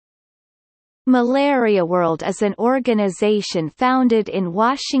MalariaWorld is an organization founded in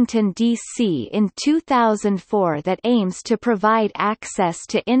Washington, D.C. in 2004 that aims to provide access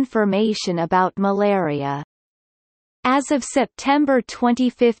to information about malaria. As of September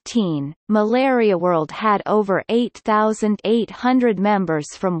 2015, MalariaWorld had over 8,800 members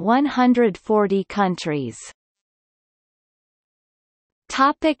from 140 countries.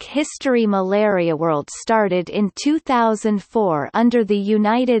 History. MalariaWorld started in 2004 under the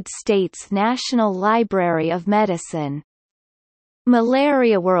United States National Library of Medicine.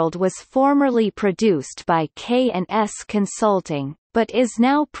 MalariaWorld was formerly produced by K&S Consulting, but is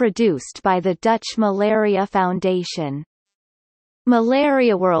now produced by the Dutch Malaria Foundation.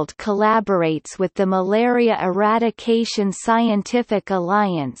 MalariaWorld collaborates with the Malaria Eradication Scientific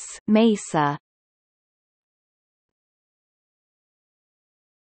Alliance (MESA).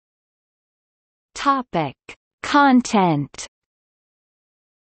 Topic: Content.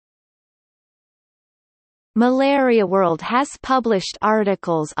 MalariaWorld has published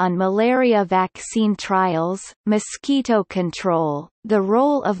articles on malaria vaccine trials, mosquito control, the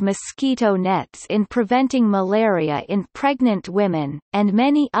role of mosquito nets in preventing malaria in pregnant women, and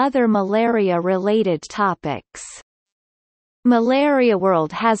many other malaria-related topics.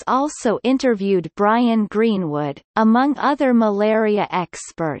 MalariaWorld has also interviewed Brian Greenwood, among other malaria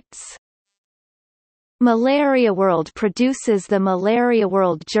experts. MalariaWorld produces the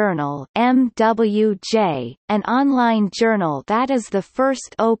MalariaWorld Journal (MWJ), an online journal that is the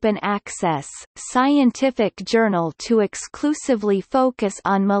first open-access, scientific journal to exclusively focus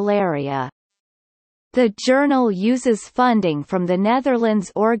on malaria. The journal uses funding from the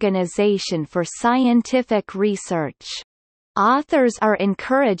Netherlands Organization for Scientific Research. Authors are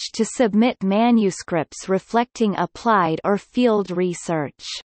encouraged to submit manuscripts reflecting applied or field research.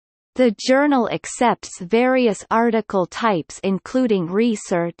 The journal accepts various article types including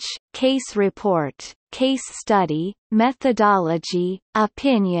research, case report, case study, methodology,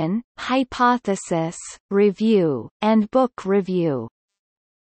 opinion, hypothesis, review, and book review.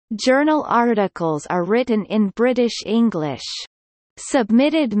 Journal articles are written in British English.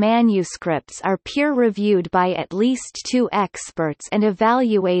 Submitted manuscripts are peer-reviewed by at least 2 experts and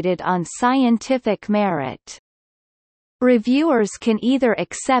evaluated on scientific merit. Reviewers can either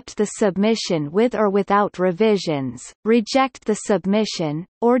accept the submission with or without revisions, reject the submission,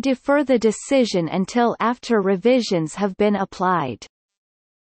 or defer the decision until after revisions have been applied.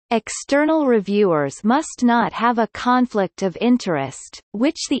 External reviewers must not have a conflict of interest,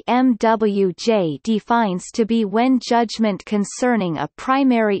 which the MWJ defines to be when judgment concerning a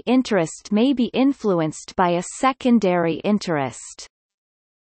primary interest may be influenced by a secondary interest.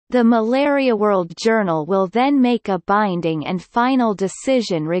 The MalariaWorld Journal will then make a binding and final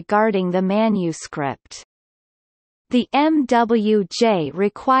decision regarding the manuscript. The MWJ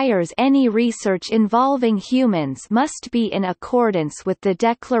requires any research involving humans must be in accordance with the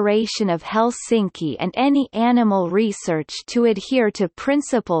Declaration of Helsinki and any animal research to adhere to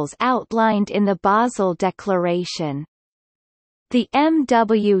principles outlined in the Basel Declaration. The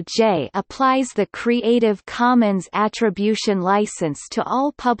MWJ applies the Creative Commons Attribution license to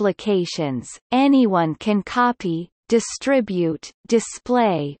all publications. Anyone can copy, distribute,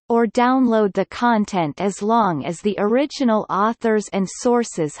 display, or download the content as long as the original authors and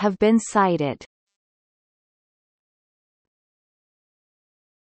sources have been cited.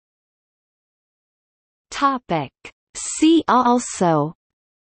 Topic: See also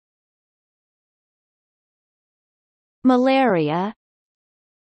Malaria,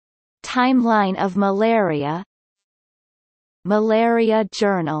 Timeline of malaria, Malaria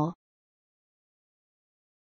Journal.